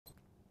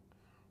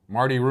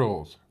Marty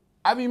rules.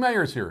 Avi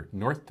Meyer's here,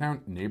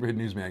 Northtown Neighborhood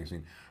News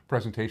Magazine.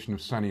 Presentation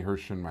of Sonny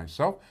Hirsch and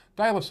myself.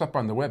 Dial us up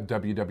on the web,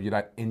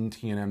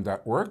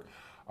 www.ntnm.org.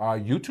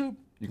 YouTube,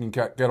 you can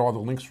get all the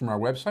links from our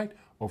website.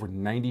 Over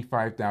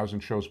 95,000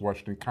 shows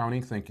watched and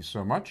counting. Thank you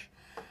so much.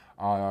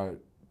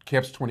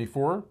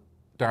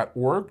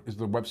 Caps24.org is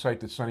the website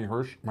that Sonny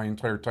Hirsch, my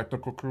entire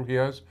technical crew,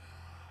 has.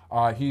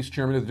 He's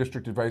chairman of the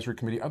District Advisory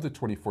Committee of the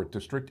 24th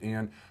District,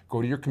 and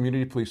go to your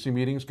community policing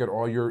meetings, get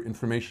all your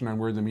information on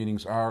where the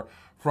meetings are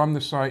from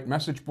the site,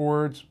 message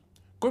boards.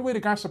 Good way to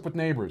gossip with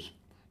neighbors.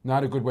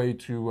 Not a good way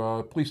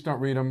to, police don't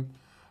read them.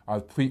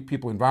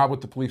 People involved with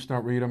the police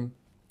don't read them.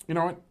 You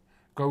know what?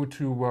 Go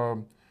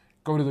to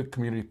the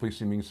community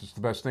policing meetings. It's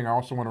the best thing. I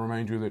also want to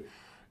remind you that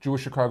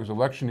Jewish Chicago's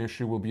election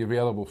issue will be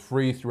available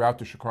free throughout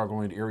the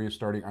Chicagoland area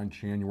starting on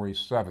January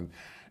 7th.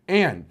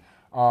 And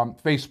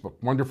Facebook,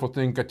 wonderful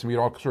thing. Got to meet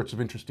all sorts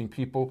of interesting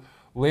people.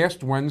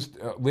 Last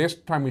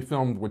time we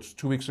filmed, which was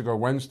 2 weeks ago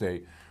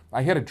Wednesday,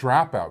 I had a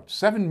dropout.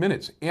 7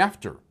 minutes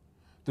after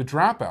the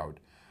dropout,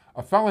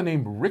 a fellow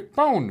named Rick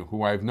Bone,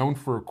 who I've known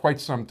for quite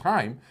some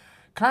time,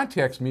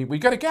 contacts me. We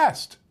got a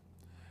guest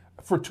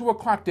for 2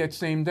 o'clock that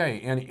same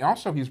day. And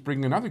he's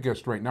bringing another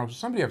guest right now,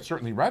 somebody I've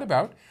certainly read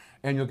about,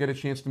 and you'll get a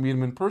chance to meet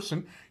him in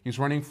person. He's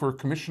running for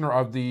commissioner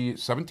of the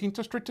 17th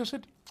District, is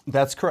it?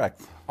 That's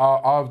correct.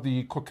 Of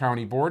the Cook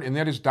County Board, and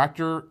that is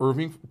Dr.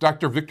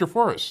 Victor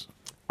Forys.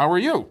 How are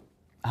you?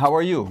 How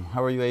are you?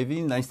 How are you,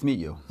 Avi? Nice to meet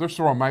you. First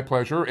of all, my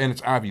pleasure, and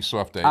it's Avi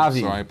soft day.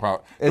 Avi.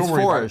 So it's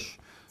Forys.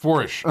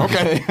 Forys,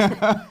 okay.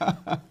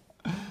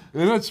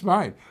 That's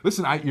fine.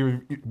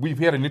 Listen, we've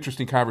had an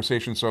interesting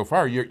conversation so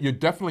far. You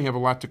definitely have a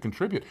lot to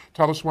contribute.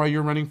 Tell us why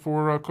you're running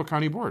for Cook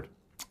County Board.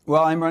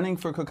 Well, I'm running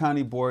for Cook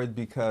County Board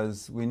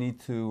because we need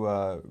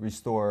to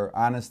restore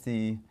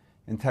honesty,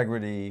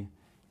 integrity,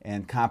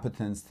 and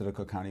competence to the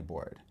Cook County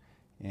Board.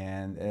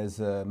 And as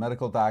a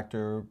medical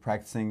doctor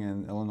practicing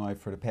in Illinois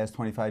for the past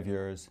 25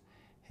 years,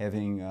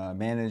 having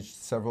managed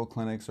several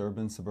clinics,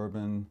 urban,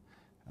 suburban,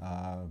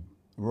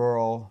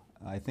 rural,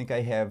 I think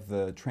I have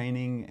the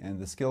training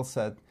and the skill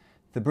set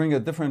to bring a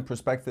different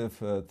perspective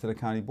to the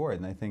county board.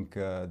 And I think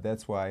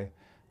that's why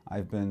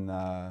I've been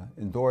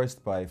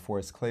endorsed by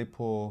Forrest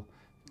Claypool,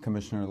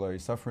 Commissioner Larry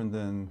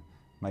Suffrenden,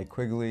 Mike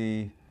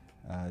Quigley,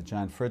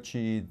 John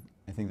Fritchie.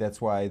 I think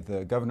that's why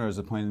the governor has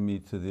appointed me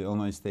to the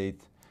Illinois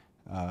State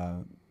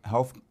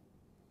Health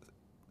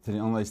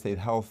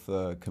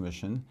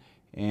Commission,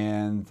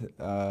 and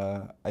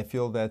I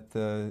feel that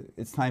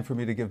it's time for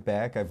me to give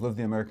back. I've lived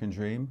the American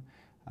dream.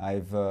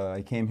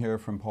 I came here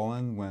from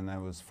Poland when I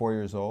was 4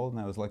 years old,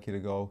 and I was lucky to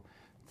go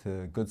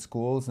to good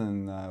schools,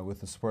 and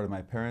with the support of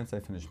my parents, I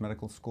finished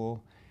medical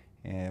school,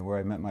 and where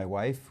I met my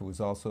wife, who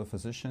was also a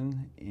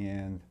physician,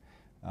 and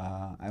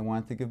I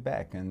want to give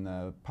back. And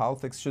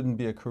politics shouldn't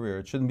be a career.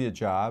 It shouldn't be a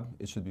job.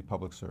 It should be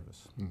public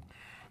service.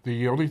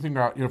 The only thing,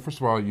 first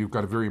of all, you've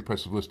got a very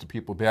impressive list of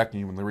people backing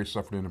you, and Larry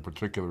Suffrenden in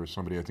particular is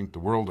somebody I think the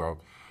world of.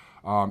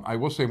 I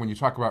will say, when you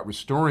talk about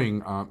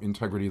restoring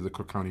integrity of the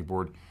Cook County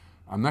Board,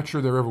 I'm not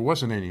sure there ever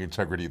wasn't any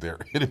integrity there.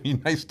 It'd be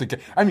nice to get.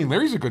 I mean,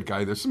 Larry's a good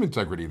guy. There's some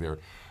integrity there,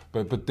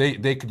 but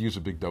they could use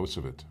a big dose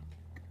of it.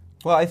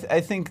 Well,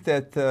 I think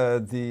that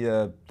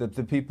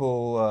the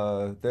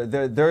people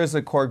there is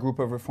a core group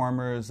of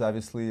reformers.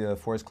 Obviously,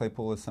 Forrest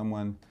Claypool is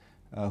someone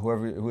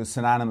who is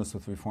synonymous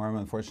with reform.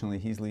 Unfortunately,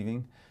 he's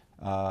leaving,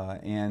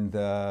 and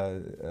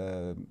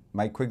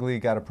Mike Quigley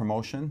got a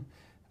promotion.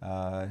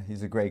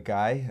 He's a great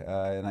guy,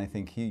 and I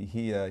think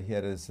he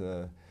had his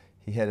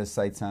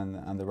sights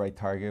on the right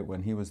target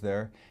when he was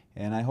there,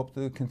 and I hope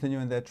to continue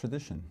in that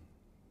tradition.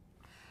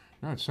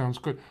 Yeah, it sounds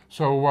good.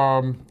 So,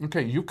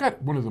 okay, you've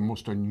got one of the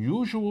most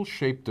unusual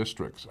shaped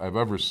districts I've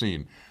ever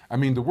seen. I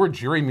mean, the word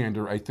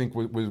gerrymander, I think,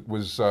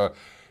 was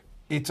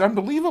it's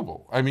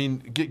unbelievable. I mean,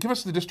 give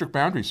us the district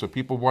boundary so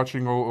people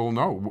watching will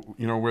know,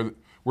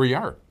 where you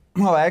are.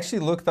 Well, I actually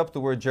looked up the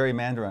word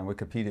gerrymander on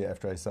Wikipedia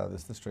after I saw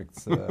this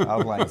district's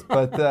outlines.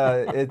 But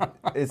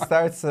it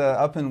starts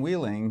up in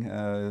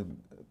Wheeling,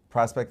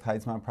 Prospect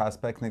Heights, Mount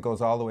Prospect, and it goes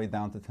all the way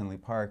down to Tinley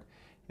Park.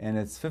 And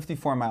it's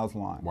 54 miles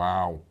long.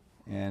 Wow.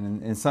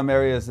 And in some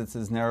areas, it's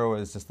as narrow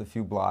as just a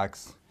few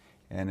blocks,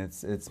 and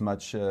it's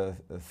much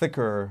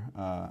thicker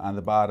on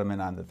the bottom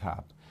and on the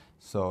top.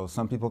 So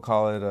some people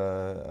call it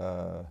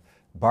a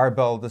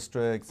barbell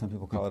district. Some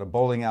people call it a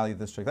bowling alley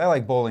district. I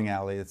like bowling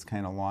alley. It's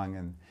kind of long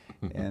and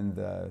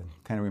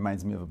kind of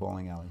reminds me of a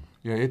bowling alley.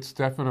 Yeah, it's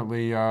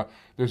definitely,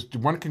 there's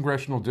one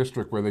congressional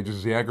district where they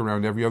just zag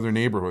around every other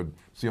neighborhood.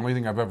 It's the only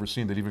thing I've ever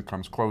seen that even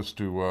comes close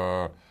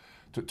to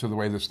the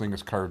way this thing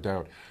is carved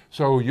out.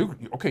 So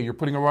you're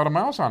putting a lot of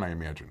miles on, I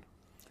imagine.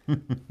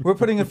 We're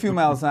putting a few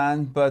miles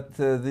on, but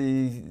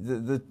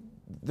the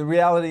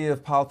reality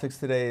of politics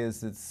today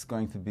is it's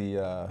going to be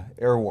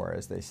air war,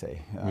 as they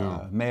say.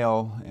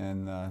 Mail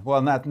and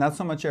not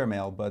so much air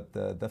mail, but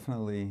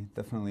definitely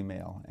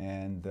mail.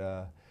 And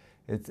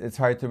it's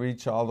hard to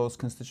reach all those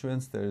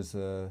constituents. There's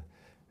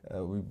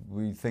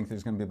we think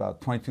there's going to be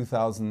about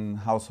 22,000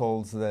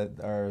 households that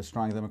are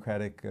strong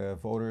Democratic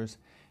voters.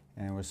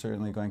 And we're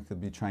certainly going to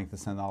be trying to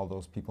send all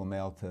those people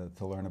mail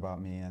to learn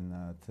about me and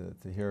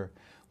to hear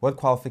what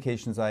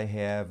qualifications I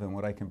have and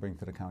what I can bring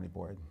to the county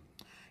board.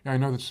 Yeah, I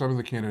know that some of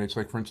the candidates,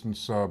 like for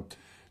instance,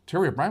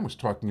 Terry O'Brien was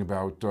talking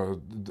about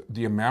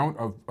the amount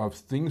of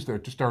things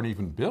that just aren't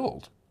even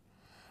billed.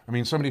 I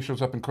mean, somebody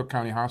shows up in Cook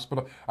County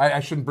Hospital. I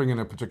shouldn't bring in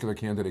a particular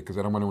candidate because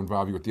I don't want to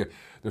involve you with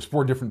there's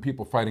 4 different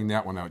people fighting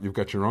that one out. You've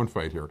got your own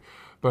fight here.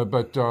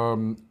 But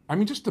I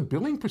mean, just the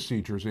billing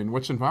procedures and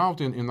what's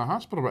involved in the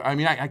hospital. I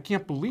mean, I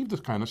can't believe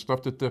this kind of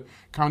stuff that the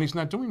county's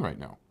not doing right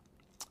now.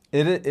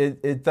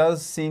 It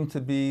does seem to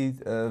be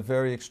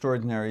very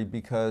extraordinary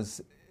because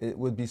it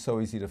would be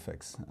so easy to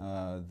fix.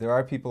 There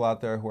are people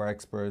out there who are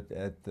expert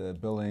at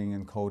billing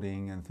and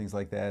coding and things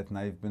like that, and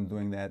I've been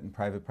doing that in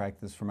private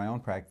practice for my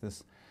own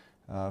practice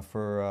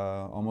for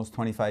almost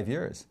 25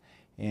 years,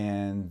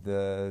 and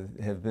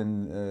have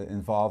been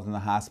involved in the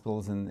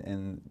hospitals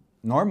and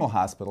normal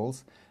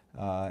hospitals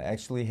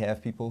actually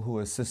have people who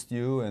assist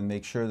you and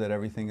make sure that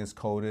everything is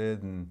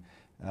coded and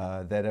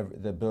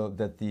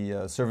that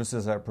the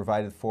services are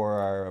provided for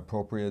are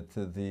appropriate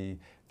to the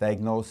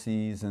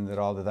diagnoses and that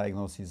all the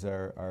diagnoses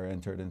are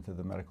entered into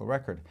the medical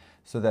record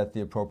so that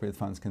the appropriate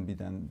funds can be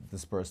then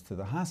dispersed to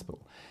the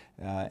hospital.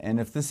 And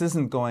if this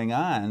isn't going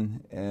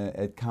on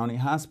at County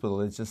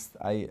Hospital, it's just,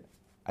 I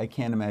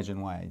can't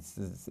imagine why.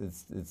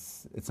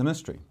 It's a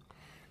mystery.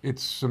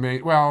 It's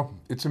amazing. Well,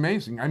 it's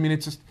amazing. I mean,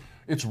 it's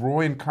raw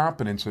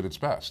incompetence at its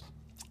best.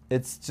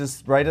 It's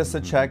just write us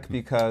a check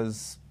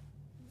because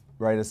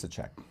write us a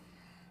check.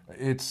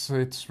 It's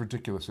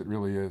ridiculous. It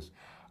really is.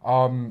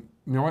 You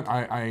know what?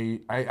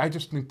 I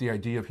just think the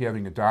idea of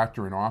having a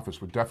doctor in office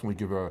would definitely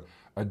give a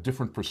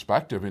different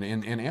perspective.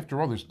 And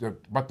after all, there's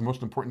about the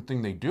most important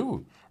thing they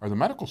do are the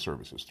medical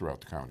services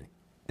throughout the county.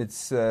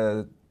 It's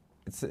a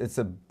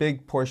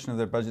big portion of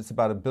their budget. It's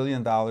about $1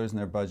 billion in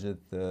their budget.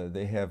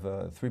 They have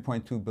a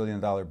 $3.2 billion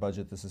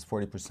budget. This is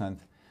 40%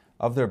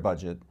 of their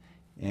budget.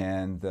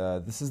 And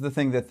this is the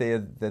thing that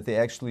they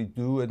actually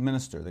do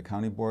administer. The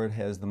county board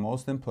has the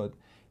most input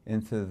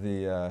into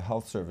the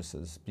health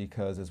services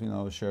because, as we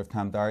know, Sheriff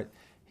Tom Dart,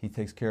 he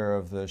takes care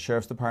of the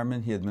Sheriff's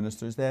Department. He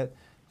administers that.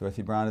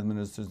 Dorothy Brown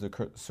administers the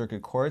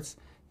circuit courts.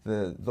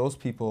 Those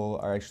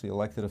people are actually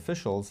elected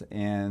officials,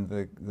 and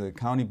the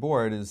county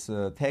board is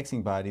a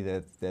taxing body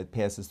that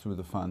passes through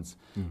the funds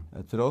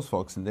to those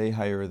folks, and they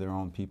hire their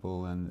own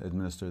people and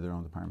administer their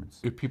own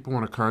departments. If people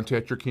want to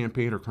contact your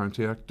campaign or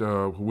contact,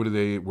 where do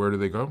they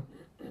go?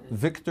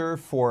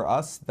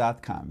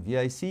 VictorForUs.com.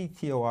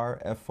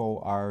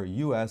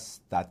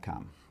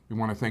 VictorForUs.com. We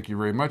want to thank you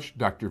very much,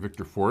 Dr.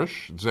 Victor Forys.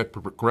 Is that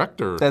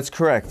correct? Or? That's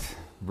correct.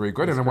 Very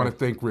good. That's and I correct. want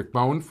to thank Rick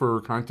Bone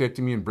for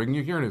contacting me and bringing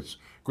you here. And it's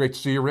great to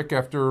see you, Rick,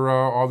 after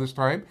all this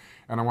time.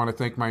 And I want to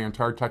thank my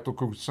entire technical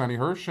crew, Sonny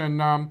Hirsch.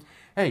 And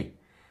hey,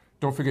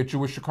 don't forget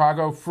Jewish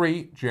Chicago,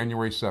 free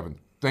January 7th.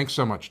 Thanks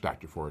so much,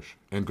 Dr. Forys,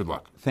 and good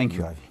luck. Thank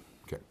you, Ivy.